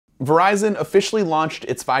Verizon officially launched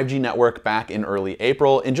its 5G network back in early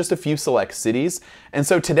April in just a few select cities, and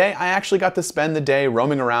so today I actually got to spend the day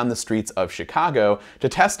roaming around the streets of Chicago to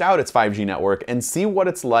test out its 5G network and see what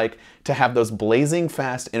it's like to have those blazing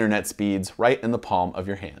fast internet speeds right in the palm of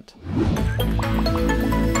your hand.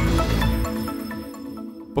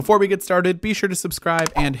 Before we get started, be sure to subscribe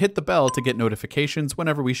and hit the bell to get notifications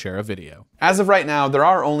whenever we share a video. As of right now, there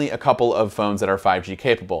are only a couple of phones that are 5G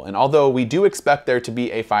capable, and although we do expect there to be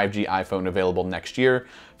a 5G iPhone available next year,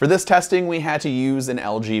 for this testing we had to use an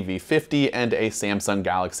LG V50 and a Samsung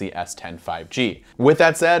Galaxy S10 5G. With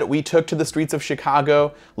that said, we took to the streets of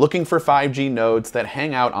Chicago looking for 5G nodes that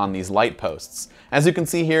hang out on these light posts. As you can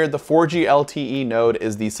see here, the 4G LTE node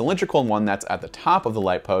is the cylindrical one that's at the top of the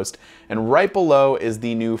light post, and right below is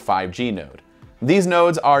the new 5G node. These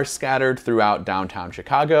nodes are scattered throughout downtown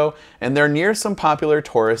Chicago, and they're near some popular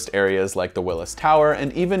tourist areas like the Willis Tower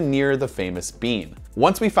and even near the famous Bean.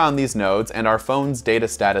 Once we found these nodes and our phone's data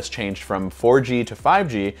status changed from 4G to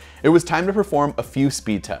 5G, it was time to perform a few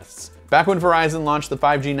speed tests. Back when Verizon launched the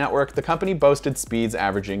 5G network, the company boasted speeds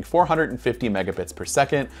averaging 450 megabits per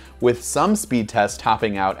second, with some speed tests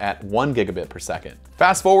topping out at 1 gigabit per second.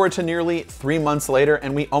 Fast forward to nearly 3 months later,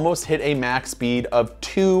 and we almost hit a max speed of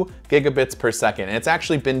 2 gigabits per second. And it's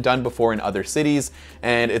actually been done before in other cities,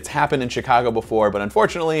 and it's happened in Chicago before, but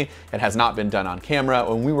unfortunately, it has not been done on camera.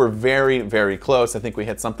 When we were very, very close, I think we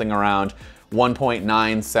hit something around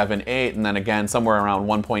 1.978, and then again, somewhere around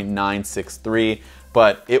 1.963.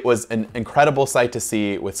 But it was an incredible sight to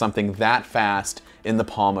see with something that fast in the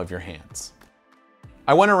palm of your hands.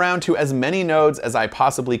 I went around to as many nodes as I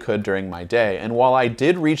possibly could during my day, and while I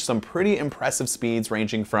did reach some pretty impressive speeds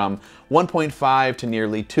ranging from 1.5 to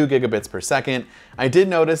nearly 2 gigabits per second, I did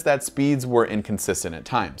notice that speeds were inconsistent at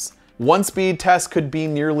times. One speed test could be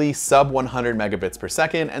nearly sub 100 megabits per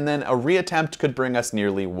second, and then a reattempt could bring us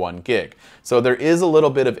nearly 1 gig. So there is a little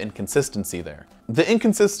bit of inconsistency there. The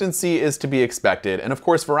inconsistency is to be expected, and of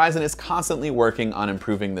course Verizon is constantly working on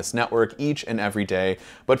improving this network each and every day,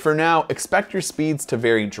 but for now, expect your speeds to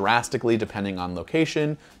vary drastically depending on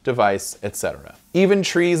location, device, etc. Even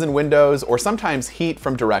trees and windows, or sometimes heat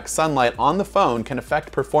from direct sunlight on the phone can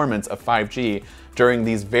affect performance of 5G during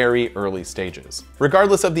these very early stages.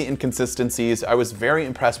 Regardless of the inconsistencies, I was very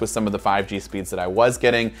impressed with some of the 5G speeds that I was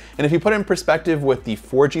getting, and if you put it in perspective with the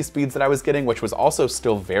 4G speeds that I was getting, which was also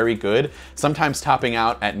still very good, sometimes topping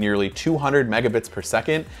out at nearly 200 megabits per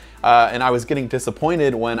second, and I was getting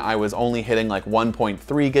disappointed when I was only hitting like 1.3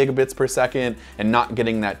 gigabits per second and not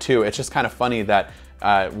getting that too. It's just kind of funny that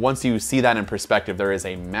once you see that in perspective, there is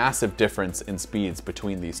a massive difference in speeds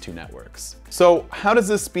between these two networks. So how does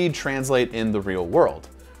this speed translate in the real world?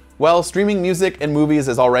 Well, streaming music and movies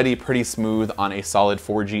is already pretty smooth on a solid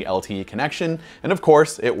 4G LTE connection, and of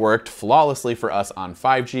course, it worked flawlessly for us on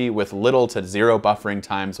 5G with little to zero buffering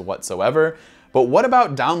times whatsoever. But what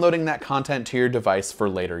about downloading that content to your device for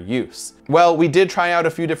later use? Well, we did try out a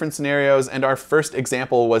few different scenarios, and our first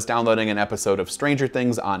example was downloading an episode of Stranger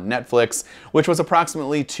Things on Netflix, which was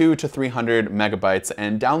approximately 200 to 300 megabytes,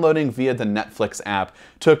 and downloading via the Netflix app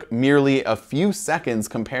took merely a few seconds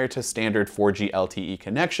compared to standard 4G LTE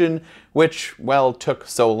connection, which, well, took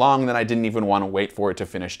so long that I didn't even want to wait for it to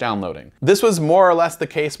finish downloading. This was more or less the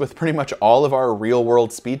case with pretty much all of our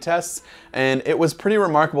real-world speed tests, and it was pretty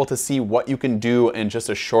remarkable to see what you can do in just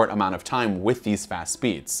a short amount of time with these fast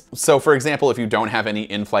speeds. So for example, if you don't have any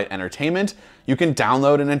in-flight entertainment, you can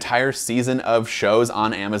download an entire season of shows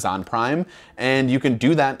on Amazon Prime, and you can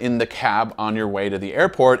do that in the cab on your way to the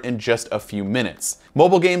airport in just a few minutes.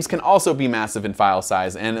 Mobile games can also be massive in file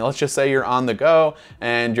size, and let's just say you're on the go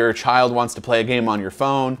and your child wants to play a game on your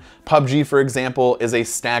phone. PUBG, for example, is a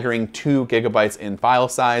staggering 2 gigabytes in file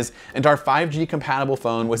size, and our 5G compatible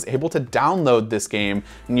phone was able to download this game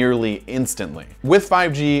nearly instantly. With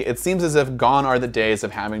 5G, it seems as if gone are the days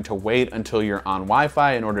of having to wait until you're on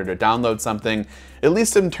Wi-Fi in order to download something, at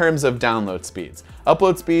least in terms of download speeds.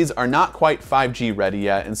 Upload speeds are not quite 5G ready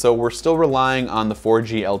yet, and so we're still relying on the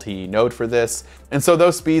 4G LTE node for this, and so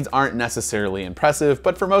those speeds aren't necessarily impressive,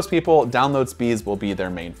 but for most people, download speeds will be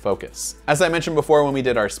their main focus. As I mentioned before when we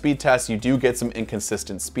did our speed test, you do get some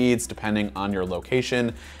inconsistent speeds depending on your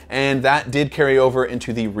location, and that did carry over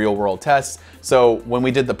into the real world tests. So when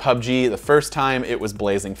we did the PUBG the first time, it was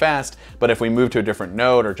blazing fast, but if we moved to a different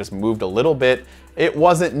node or just moved a little bit, it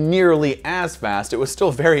wasn't nearly as fast. It was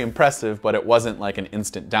still very impressive, but it wasn't like an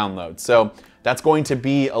instant download. So that's going to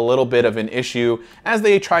be a little bit of an issue as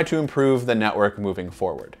they try to improve the network moving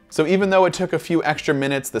forward. So even though it took a few extra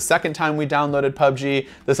minutes the second time we downloaded PUBG,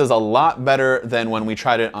 this is a lot better than when we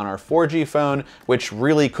tried it on our 4G phone, which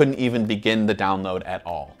really couldn't even begin the download at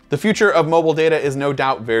all. The future of mobile data is no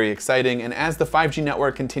doubt very exciting, and as the 5G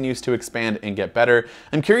network continues to expand and get better,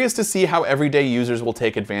 I'm curious to see how everyday users will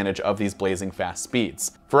take advantage of these blazing fast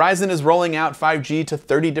speeds. Verizon is rolling out 5G to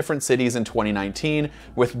 30 different cities in 2019,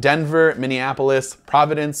 with Denver, Minneapolis,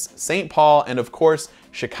 Providence, St. Paul, and of course,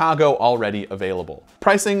 Chicago already available.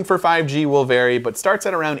 Pricing for 5G will vary, but starts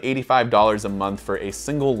at around $85 a month for a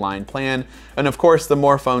single line plan. And of course, the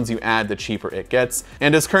more phones you add, the cheaper it gets,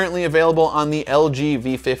 and is currently available on the LG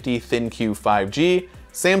V50 ThinQ 5G,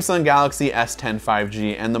 Samsung Galaxy S10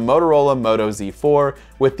 5G, and the Motorola Moto Z4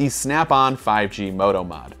 with the Snap-on 5G Moto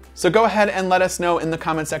Mod. So go ahead and let us know in the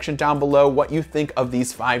comment section down below what you think of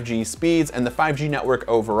these 5G speeds and the 5G network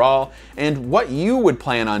overall, and what you would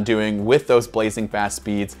plan on doing with those blazing fast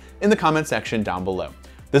speeds in the comment section down below.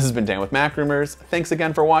 This has been Dan with MacRumors. Thanks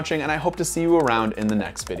again for watching, and I hope to see you around in the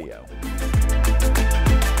next video.